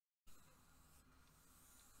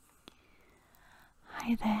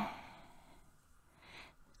Hi there.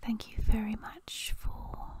 Thank you very much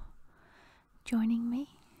for joining me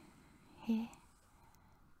here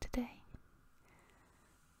today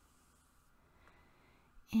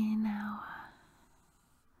in our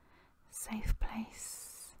safe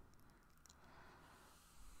place.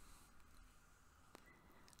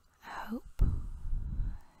 I hope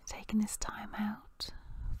taking this time out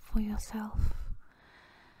for yourself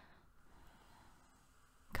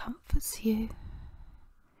comforts you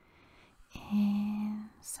in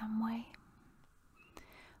some way,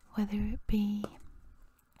 whether it be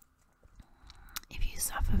if you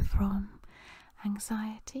suffer from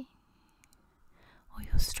anxiety or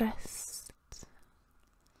you're stressed,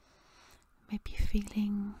 maybe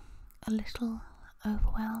feeling a little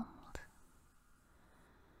overwhelmed,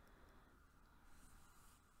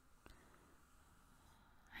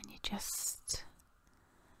 and you just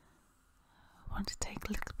want to take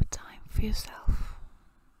a little bit of time for yourself,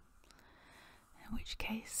 in which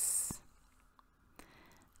case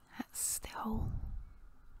that's the whole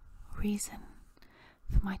reason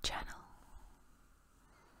for my channel.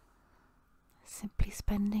 Simply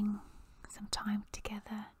spending some time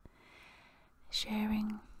together,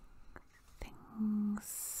 sharing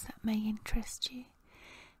things that may interest you,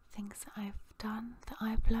 things that I've done, that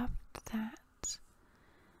I've loved, that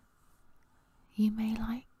you may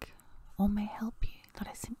like or may help you, that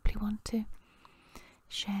I simply want to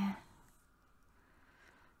share.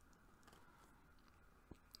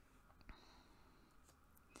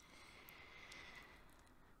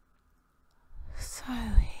 So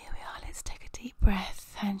here we are, let's take a deep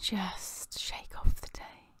breath and just shake off the day.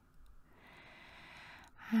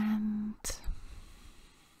 And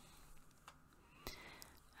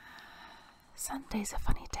Sundays are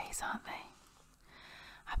funny days, aren't they?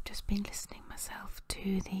 I've just been listening myself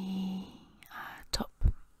to the top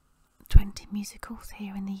 20 musicals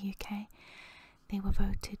here in the UK. They were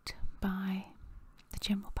voted by the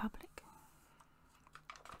general public.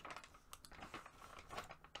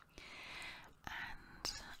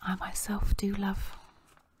 I myself do love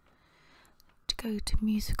to go to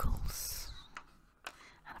musicals,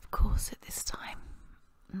 and of course at this time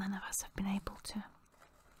none of us have been able to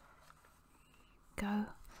go.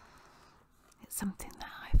 It's something that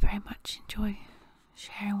I very much enjoy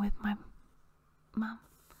sharing with my mum,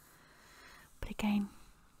 but again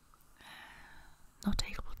not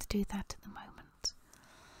able to do that at the moment.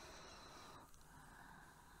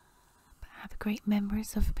 But I have great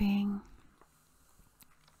memories of being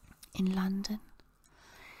in London.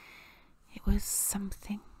 It was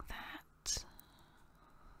something that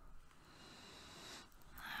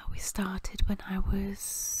we started when I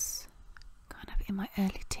was kind of in my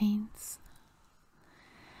early teens,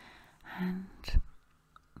 and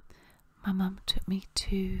my mum took me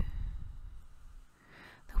to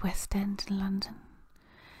the West End in London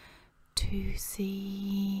to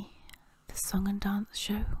see the song and dance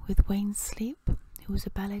show with Wayne Sleep, who was a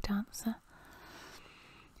ballet dancer.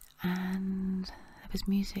 And there was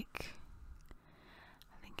music,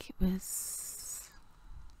 I think it was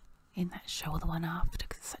in that show or the one after,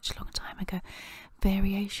 because it's such a long time ago,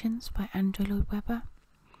 Variations by Andrew Lloyd Webber,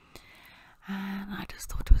 and I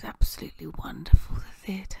just thought it was absolutely wonderful, the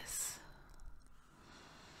theatres,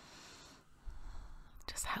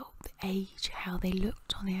 just how the age, how they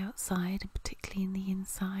looked on the outside and particularly in the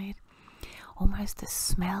inside, almost the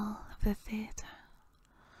smell of the theatre,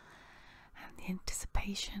 the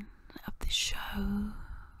anticipation of the show,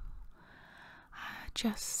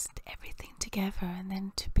 just everything together, and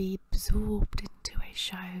then to be absorbed into a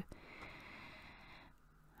show,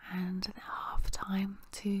 and at half time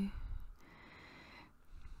to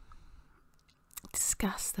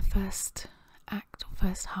discuss the first act or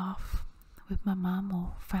first half with my mum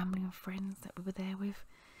or family and friends that we were there with,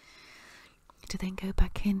 to then go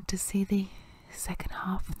back in to see the second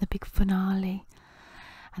half and the big finale.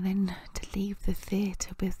 And then to leave the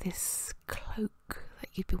theatre with this cloak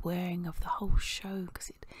that you'd be wearing of the whole show, because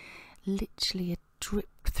it literally had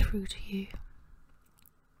dripped through to you.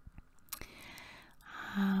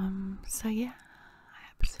 So yeah, I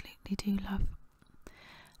absolutely do love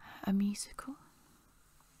a musical.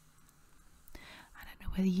 I don't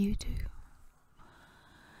know whether you do.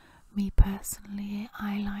 Me personally,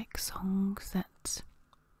 I like songs that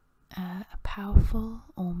are powerful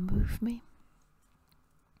or move me,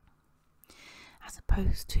 as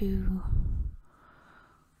opposed to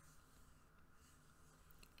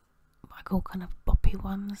what I call kind of boppy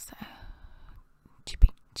ones,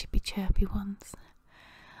 chippy chirpy ones.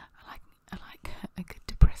 I like a good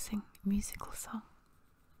depressing musical song.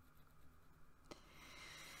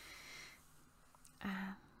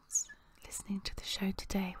 And listening to the show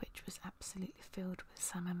today, which was absolutely filled with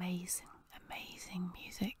some amazing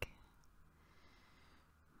music,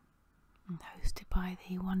 and hosted by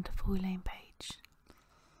the wonderful Elaine Page.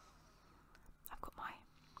 I've got my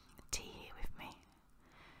tea here with me.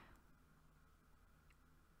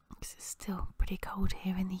 It's still pretty cold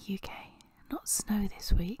here in the UK. Not snow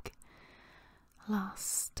this week.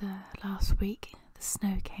 Last week the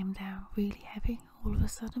snow came down really heavy all of a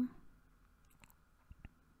sudden.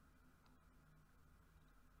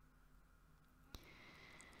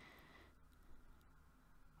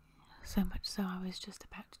 So much so I was just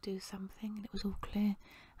about to do something and it was all clear,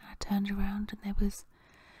 and I turned around and there was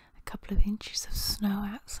a couple of inches of snow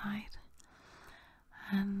outside,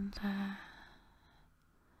 and I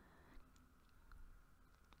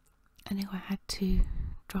knew I had to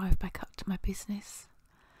drive back up to my business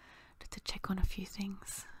just to check on a few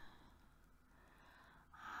things.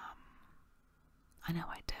 I know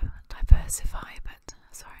I diversify, but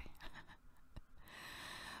sorry.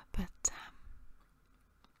 But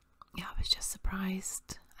yeah, I was just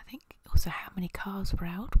surprised. I think also how many cars were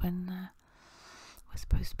out when we're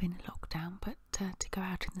supposed to be in a lockdown, but to go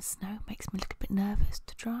out in the snow makes me a little bit nervous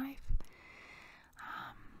to drive.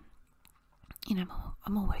 You know,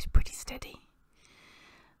 I'm always pretty steady,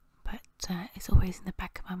 but it's always in the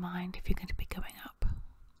back of my mind if you're going to be going up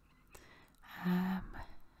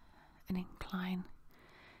an incline,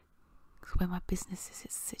 where my business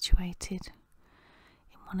is situated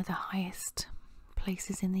in one of the highest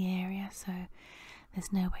places in the area, so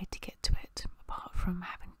there's no way to get to it apart from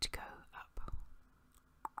having to go up,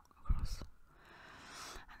 across,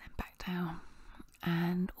 and then back down.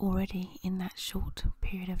 And already in that short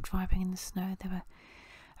period of driving in the snow, there were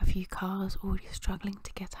a few cars already struggling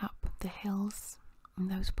to get up the hills,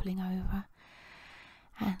 and those pulling over,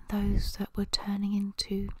 and those that were turning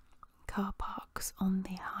into car parks on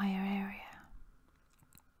the higher area.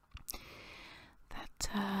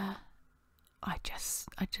 That I just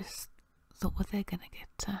thought, well, they're going to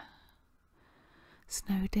get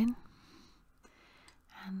snowed in,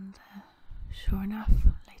 and sure enough,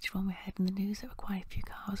 later on we heard in the news that quite a few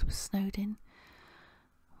cars were snowed in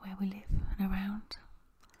where we live and around.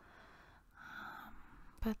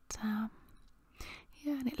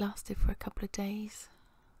 Yeah, and it lasted for a couple of days.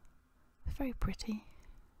 Very pretty.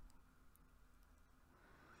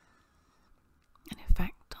 And in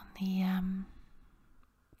fact, on the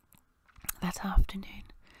that afternoon,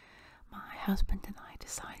 my husband and I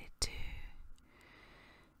decided to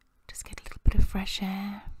just get a little bit of fresh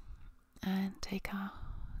air and take our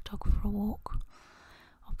dog for a walk,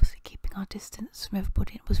 obviously keeping our distance from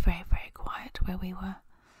everybody. It was very, very quiet where we were,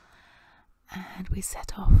 and we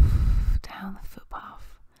set off down the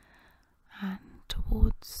footpath and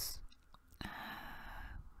towards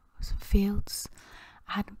some fields.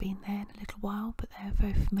 I hadn't been there in a little while, but they were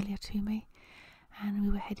very familiar to me, and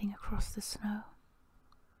we were heading across the snow.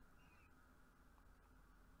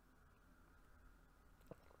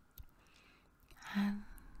 And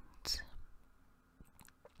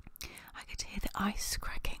I could hear the ice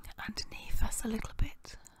cracking underneath us a little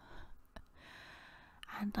bit,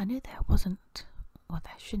 and I knew there wasn't, well,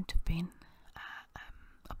 there shouldn't have been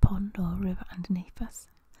a pond or a river underneath us,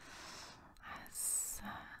 as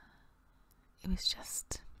it was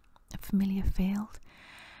just a familiar field.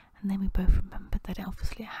 And then we both remembered that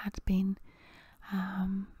obviously it had been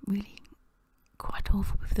really quite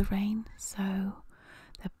awful with the rain, so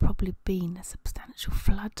there'd probably been a substantial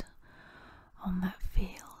flood on that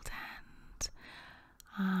field,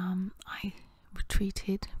 and I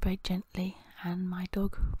retreated very gently, and my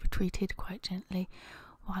dog retreated quite gently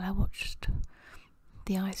while I watched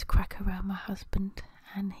the ice crack around my husband,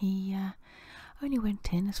 and he only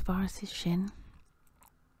went in as far as his shin,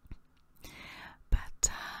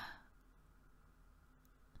 but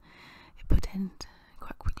it put end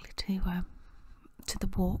quite quickly to the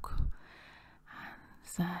walk.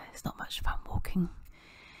 It's not much fun walking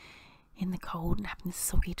in the cold and having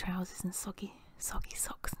soggy trousers and soggy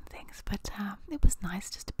socks and things, but it was nice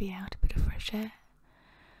just to be out, a bit of fresh air,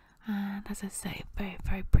 and as I say, very,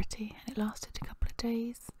 very pretty, and it lasted a couple of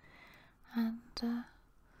days, and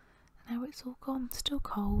now it's all gone. Still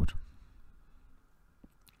cold,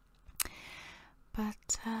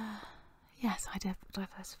 but yes, I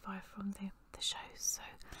diversify from the shows, so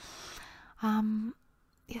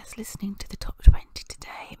yes, listening to the top 20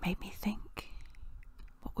 today, it made me think,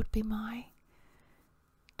 what would be my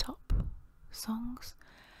top songs?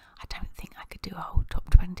 I don't think I could do a whole top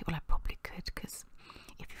 20. Well, I probably could, because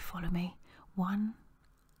if you follow me, 1,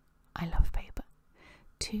 I love paper.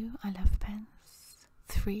 2, I love pens.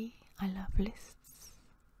 3, I love lists.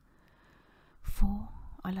 4,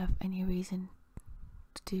 I I'll have any reason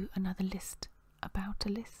to do another list about a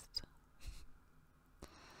list.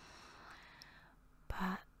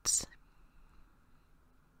 But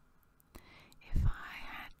if I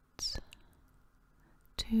had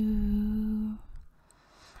to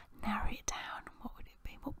narrow it down, what would it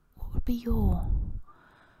be? What would be your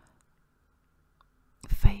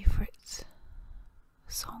favourite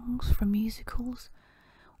songs from musicals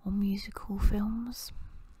or musical films?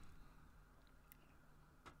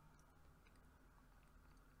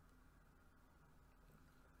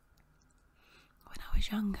 When I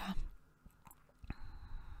was younger,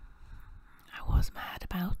 I was mad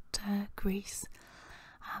about Grease,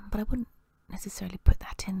 but I wouldn't necessarily put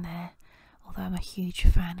that in there, although I'm a huge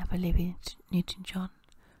fan of Olivia Newton-John.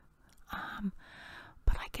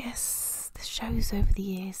 But I guess the shows over the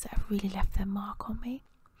years that have really left their mark on me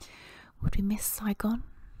would be Miss Saigon,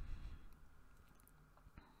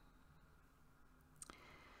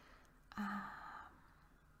 I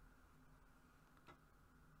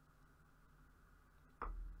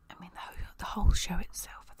mean, the whole show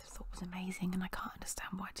itself I thought was amazing, and I can't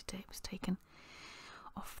understand why today it was taken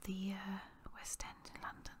off the West End in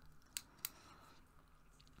London.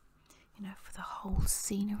 You know, for the whole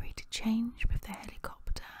scenery to change with the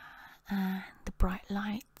helicopter and the bright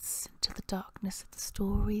lights into the darkness of the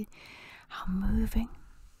story, how moving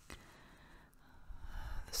the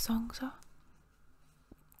songs are.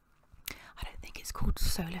 I don't think it's called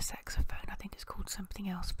solo saxophone, I think it's called something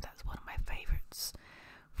else, but that's one of my favourites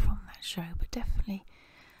from that show. But definitely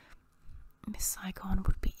Miss Saigon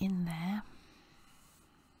would be in there.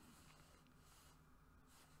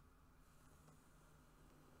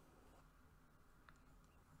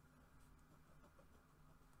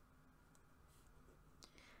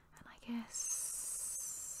 And I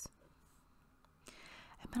guess,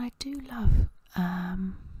 I mean, I do love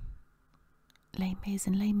Les Mis,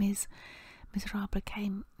 and Les Miserables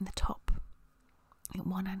came in the top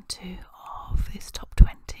 1 and 2 of this top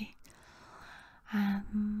 20,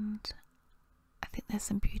 and I think there's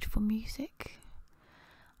some beautiful music.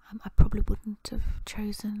 I probably wouldn't have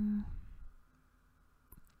chosen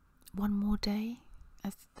One More Day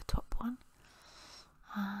as the top one.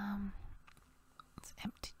 It's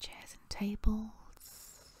empty chairs and tables.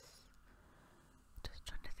 Just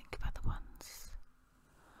trying to think of other ones.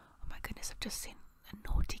 Oh my goodness, I've just seen a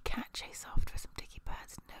naughty cat chase after some dicky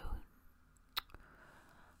birds. No.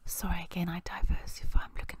 Sorry again, I diversify.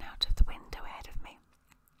 I'm looking out of the window ahead of me.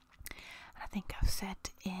 And I think I've said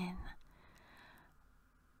in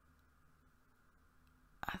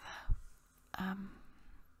other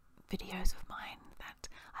videos of mine that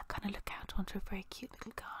I kind of look out onto a very cute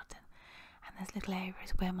little garden, and there's little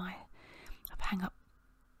areas where I've hung up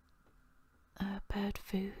bird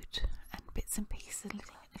food and bits and pieces,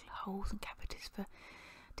 little holes and cavities for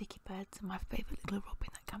dicky birds and my favourite little robin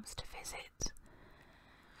that comes to visit.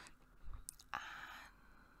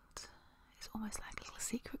 And it's almost like a little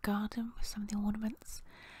secret garden with some of the ornaments,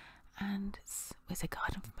 and it's a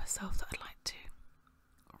garden for myself that I'd like to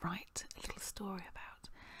write a little story about.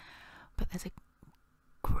 But there's a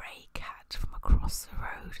grey cat from across the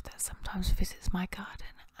road that sometimes visits my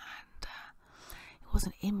garden, and it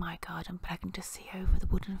wasn't in my garden, but I can just see over the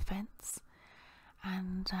wooden fence,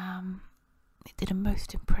 and it did a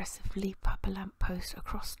most impressive leap up a lamppost,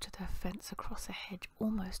 across to the fence, across a hedge,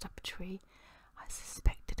 almost up a tree. I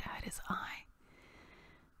suspected it had its eye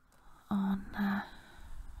on a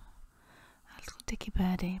little dicky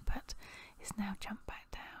birdie, but it's now jumped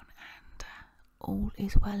back down, and all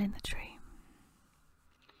is well in the tree.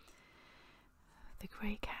 The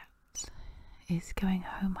grey cat is going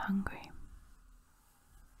home hungry.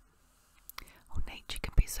 Oh, nature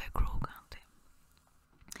can be so cruel, can't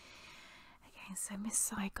it? Again, so Miss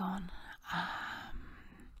Saigon,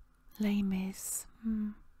 Les Mis.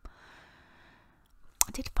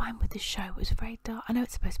 I did find with the show it was very dark. I know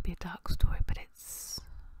it's supposed to be a dark story, but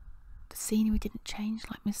the scenery didn't change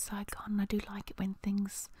like Miss Saigon. I do like it when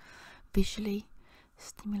things visually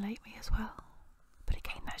stimulate me as well. But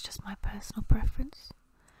again, that's just my personal preference.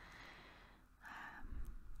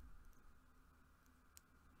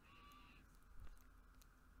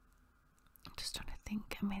 I'm just trying to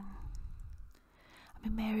think. I mean,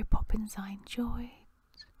 Mary Poppins I enjoyed.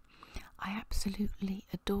 I absolutely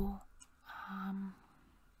adore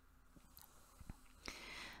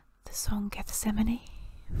the song Gethsemane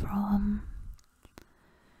from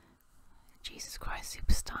Jesus Christ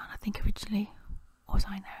Superstar. I think originally, or as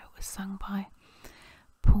I know, it was sung by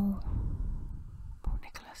Paul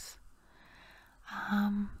Nicholas.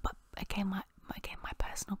 But again, my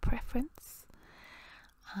personal preference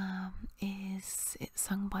is it's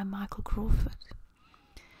sung by Michael Crawford.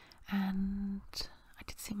 and I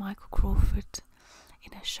did see Michael Crawford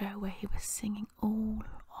in a show where he was singing all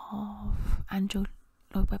of Andrew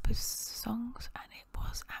Lloyd Webber's songs, and it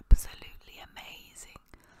was absolutely amazing.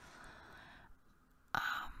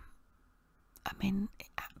 I mean, it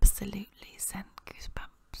absolutely sent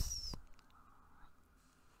goosebumps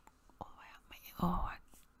all the way up me. Oh,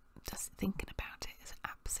 just thinking about it is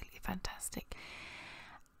absolutely fantastic.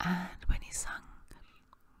 And when he sung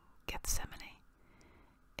Gethsemane,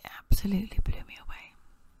 it absolutely blew me away.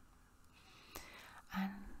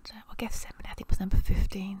 And well, Gethsemane I think was number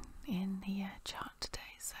 15 in the chart today,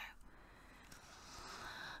 so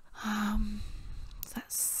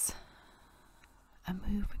that's a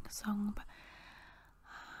moving song. But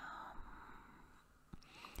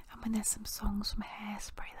I mean, there's some songs from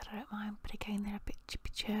Hairspray that I don't mind, but again they're a bit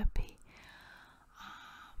chippy chirpy.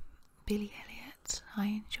 Billy Elliot I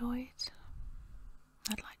enjoyed.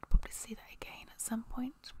 I'd like to probably see that again at some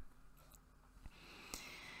point.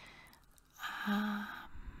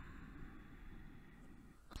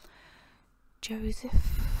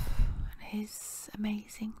 Joseph and his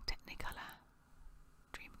amazing Technicolor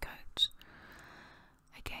Dreamcoat.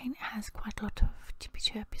 Again, it has quite a lot of chippy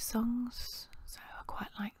chirpy songs, so I quite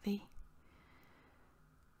like the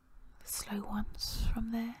slow ones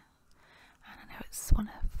from there. And I know it's one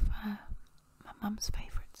of my mum's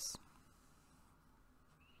favourites.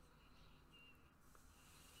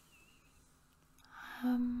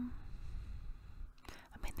 I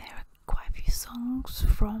mean, there are quite a few songs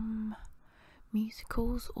from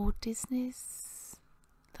musicals or Disney's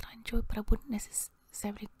that I enjoy, but I wouldn't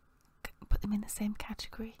necessarily put them in the same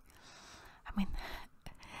category. I mean,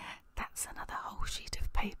 that's another whole sheet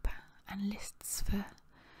of paper, and lists for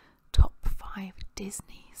top 5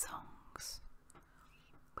 Disney songs,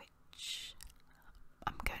 which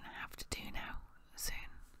I'm going to have to do now soon.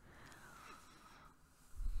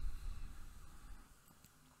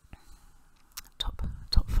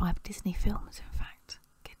 Top 5 Disney films, in fact.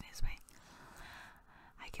 Goodness me.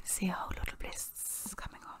 I can see a whole lot of lists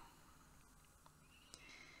coming on.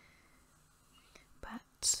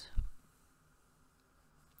 But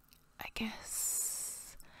I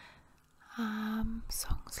guess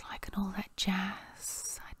songs like And All That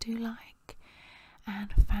Jazz I do like,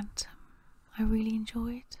 and Phantom I really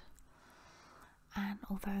enjoyed. And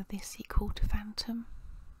although the sequel to Phantom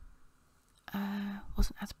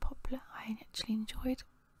wasn't as popular, I actually enjoyed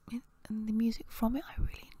it, and the music from it I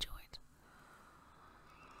really enjoyed.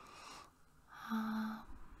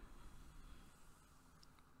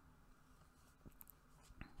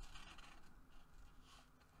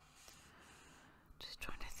 Just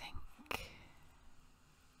trying to think,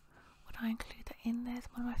 would I include that in there as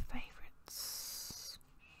one of my favourites?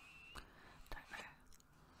 Don't know.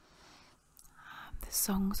 There's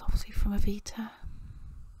songs obviously from Evita,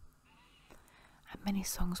 and many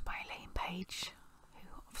songs by Elaine Page, who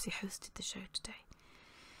obviously hosted the show today.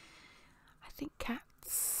 I think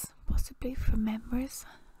Cats, possibly, from Memories.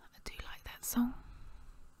 I do like that song,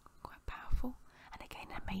 quite powerful, and again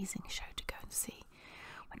an amazing show to go and see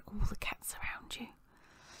when all the cats around you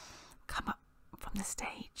come up from the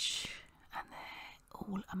stage and they're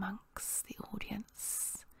all amongst the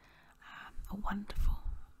audience. A wonderful,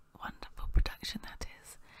 wonderful production that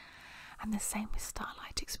is. And the same with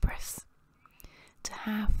Starlight Express. To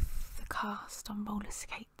have the cast on roller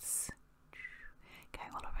skates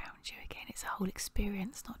going all around you again, it's a whole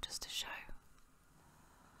experience, not just a show.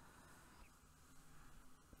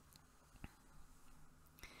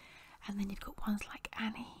 And then you've got ones like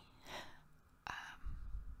Annie.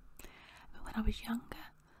 When I was younger,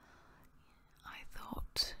 I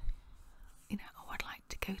thought, oh, I'd like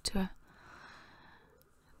to go to a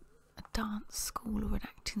dance school or an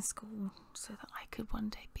acting school so that I could one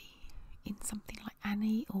day be in something like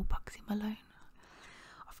Annie or Bugsy Malone.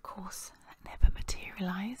 Of course, that never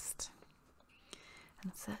materialised,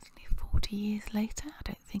 and certainly 40 years later I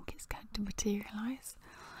don't think it's going to materialise.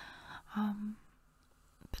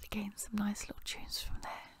 But again, some nice little tunes from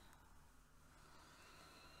there.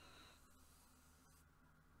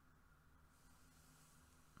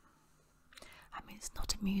 I mean, it's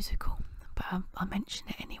not a musical, but I'll mention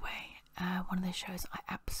it anyway. One of the shows I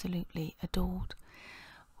absolutely adored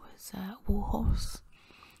was War Horse.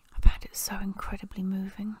 I found it so incredibly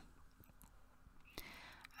moving,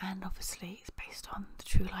 and obviously it's based on the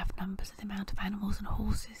true life numbers of the amount of animals and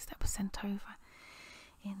horses that were sent over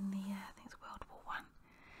in the I think it's World War One.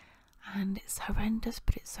 And it's horrendous,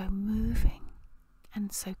 but it's so moving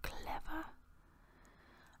and so clever.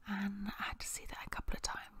 And I had to see that a couple of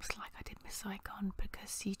times, like I did Miss Saigon,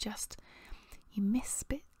 because you miss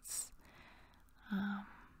bits.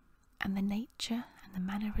 And the nature and the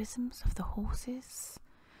mannerisms of the horses.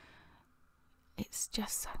 It's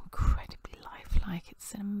just so incredibly lifelike.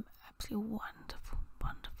 It's an absolutely wonderful,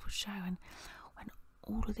 wonderful show. And when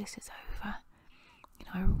all of this is over,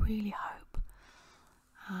 I really hope,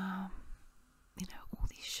 all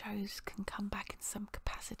these shows can come back in some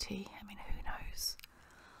capacity. I mean, who knows?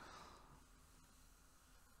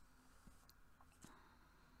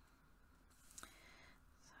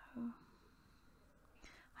 So,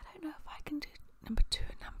 I don't know if I can do number 2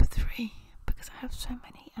 and number 3 because I have so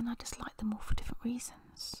many and I just like them all for different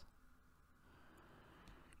reasons.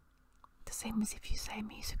 The same as if you say a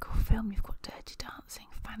musical film, you've got Dirty Dancing,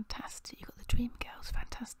 fantastic. You've got The Dreamgirls,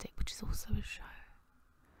 fantastic, which is also a show.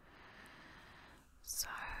 So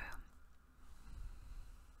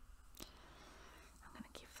I'm going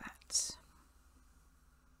to give that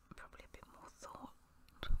probably a bit more thought.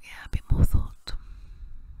 Yeah, a bit more thought.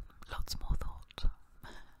 Lots more thought.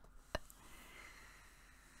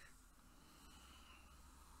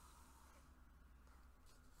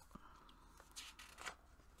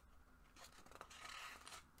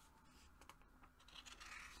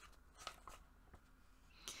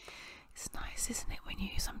 It's nice, isn't it, when you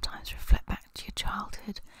sometimes reflect back to your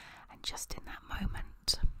childhood and just in that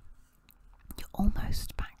moment you're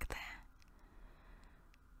almost back there.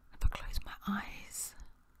 If I close my eyes,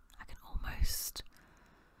 I can almost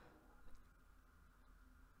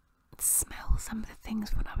smell some of the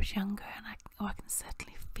things when I was younger, and I can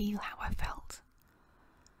certainly feel how I felt.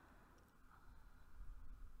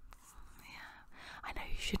 Yeah, I know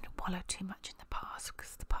you shouldn't wallow too much in the past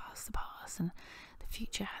because the past's the past and the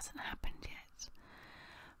future hasn't happened yet.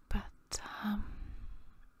 But I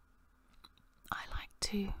like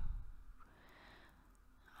to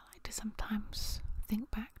sometimes think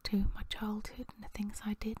back to my childhood and the things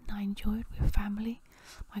I did and I enjoyed with family,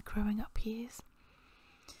 my growing up years.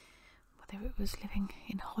 Whether it was living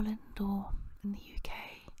in Holland or in the UK,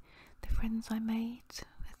 the friends I made,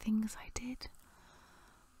 the things I did,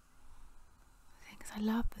 the things I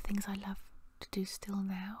love, the things I love to do still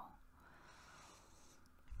now.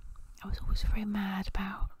 I was always very mad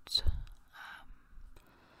about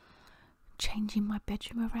changing my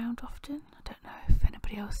bedroom around often. I don't know if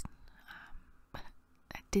anybody else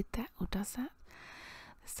did that or does that.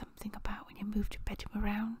 There's something about when you moved your bedroom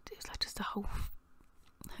around, it was like just a whole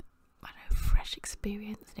fresh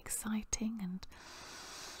experience and exciting, and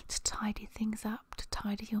to tidy things up, to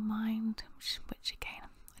tidy your mind, which again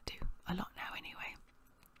I do a lot now anyway,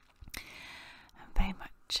 and very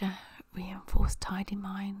much reinforce tidy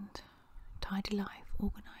mind, tidy life,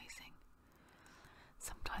 organising.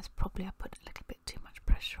 Sometimes probably I put a little bit too much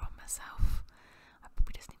pressure on myself. I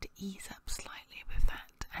probably just need to ease up slightly with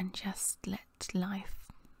that and just let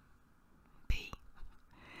life be.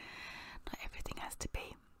 Not everything has to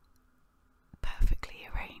be perfectly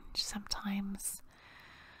arranged. Sometimes,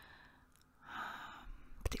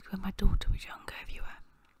 particularly when my daughter was younger,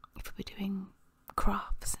 if we were doing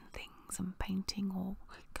crafts and things and painting or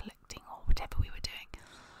collecting or whatever we were doing,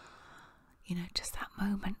 just that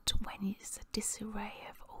moment when it's a disarray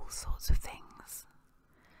of all sorts of things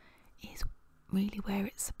is really where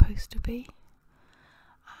it's supposed to be.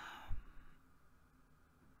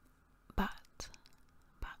 But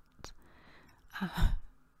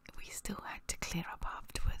we still had to clear up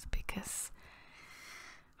afterwards because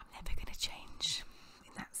I'm never going to change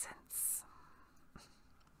in that sense.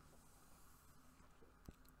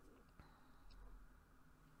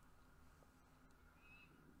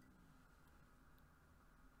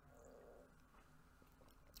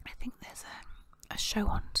 I think there's a show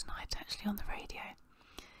on tonight actually on the radio,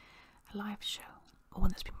 a live show, or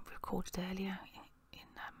one that's been recorded earlier in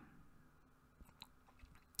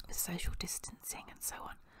with social distancing and so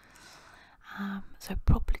on. So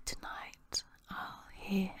probably tonight I'll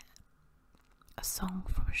hear a song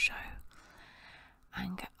from a show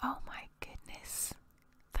and go, oh my goodness,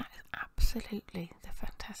 that is absolutely the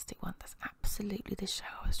fantastic one. That's absolutely the show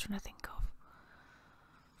I was trying to think of.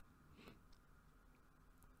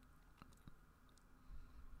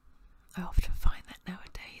 I often find that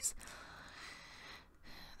nowadays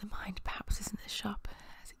the mind perhaps isn't as sharp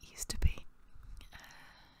as it used to be.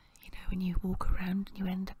 When you walk around and you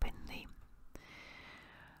end up in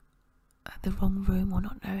the wrong room or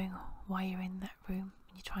not knowing why you're in that room,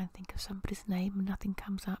 and you try and think of somebody's name and nothing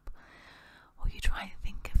comes up, or you try and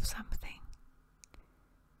think of something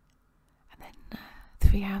and then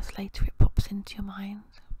 3 hours later it pops into your mind,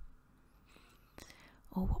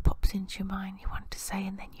 or what pops into your mind you want to say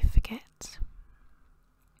and then you forget.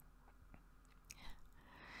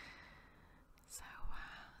 So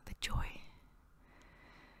the joy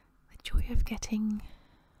of getting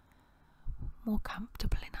more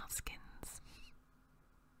comfortable in our skins.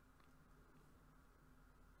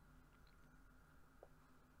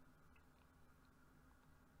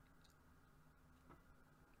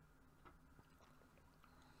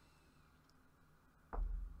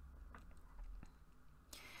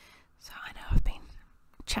 So I know I've been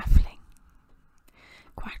chaffling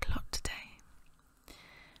quite a lot today,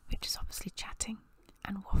 which is obviously chatting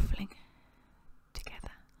and waffling together.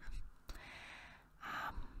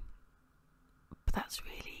 But that's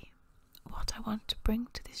really what I want to bring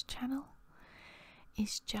to this channel,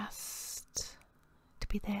 is just to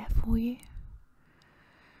be there for you,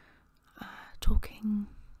 talking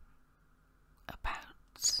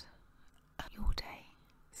about your day,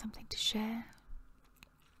 something to share.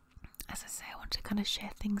 As I say, I want to kind of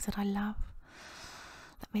share things that I love,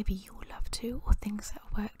 that maybe you will love too, or things that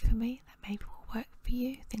worked for me that maybe will work for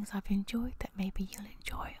you, things I've enjoyed that maybe you'll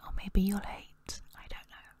enjoy, or maybe you'll hate, I don't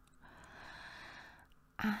know.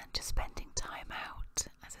 And just spending time out,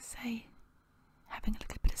 as I say, having a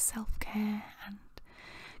little bit of self-care and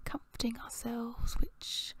comforting ourselves,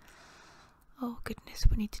 which, oh goodness,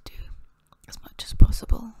 we need to do as much as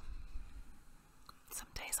possible. Some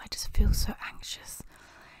days I just feel so anxious,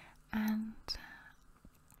 and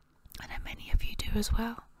I know many of you do as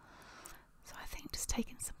well. So I think just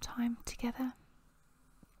taking some time together,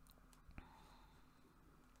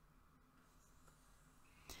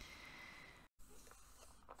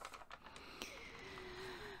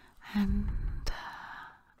 and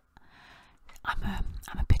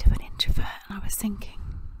I'm a bit of an introvert, and I was thinking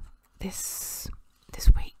this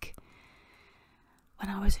week, when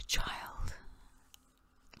I was a child,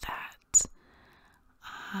 that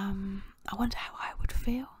I wonder how I would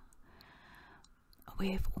feel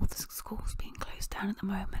with all the schools being closed down at the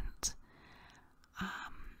moment.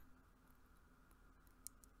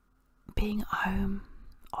 Being at home,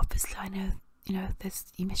 obviously I know,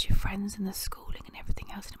 you miss your friends and the schooling and everything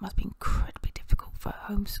else, and it must be incredibly difficult for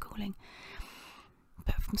homeschooling.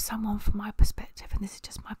 But from my perspective, and this is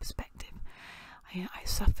just my perspective, I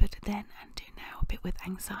suffered then and do now a bit with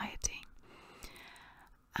anxiety,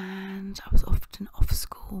 and I was often off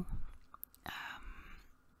school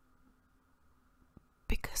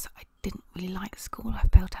because I didn't really like school. I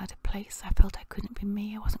felt out of place. I felt I couldn't be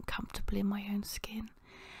me. I wasn't comfortable in my own skin.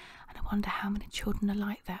 And I wonder how many children are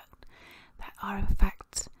like that are in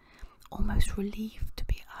fact almost relieved to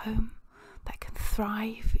be at home, that can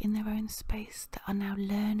thrive in their own space, that are now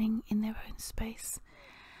learning in their own space,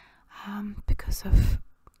 because of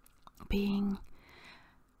being,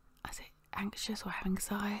 anxious or having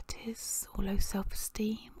anxieties or low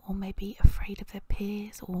self-esteem, or maybe afraid of their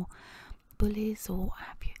peers or bullies or what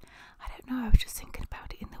have you. I don't know, I was just thinking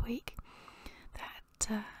about it in the week,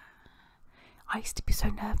 that I used to be so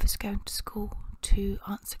nervous going to school to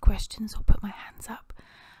answer questions or put my hands up.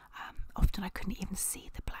 Often I couldn't even see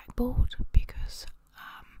the blackboard because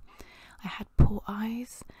I had poor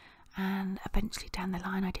eyes, and eventually down the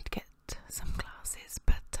line I did get some glasses,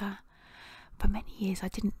 but for many years I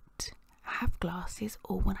didn't have glasses,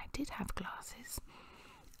 or when I did have glasses,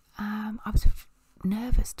 I was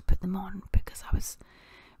nervous to put them on because I was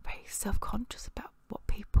very self-conscious about what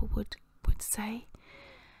people would say.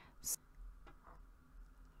 So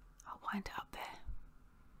I'll wind it up there.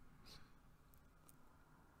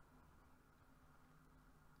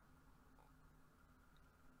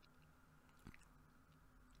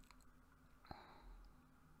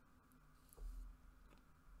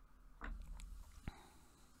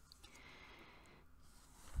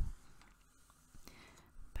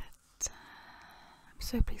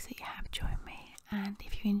 So pleased that you have joined me, and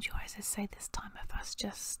if you enjoy, as I say, this time of us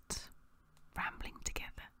just rambling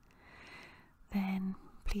together, then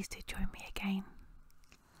please do join me again,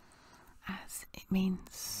 as it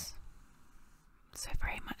means so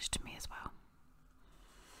very much to me as well.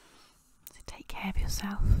 So take care of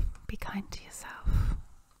yourself, be kind to yourself,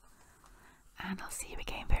 and I'll see you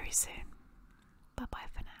again very soon. Bye bye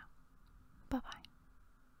for now. Bye bye.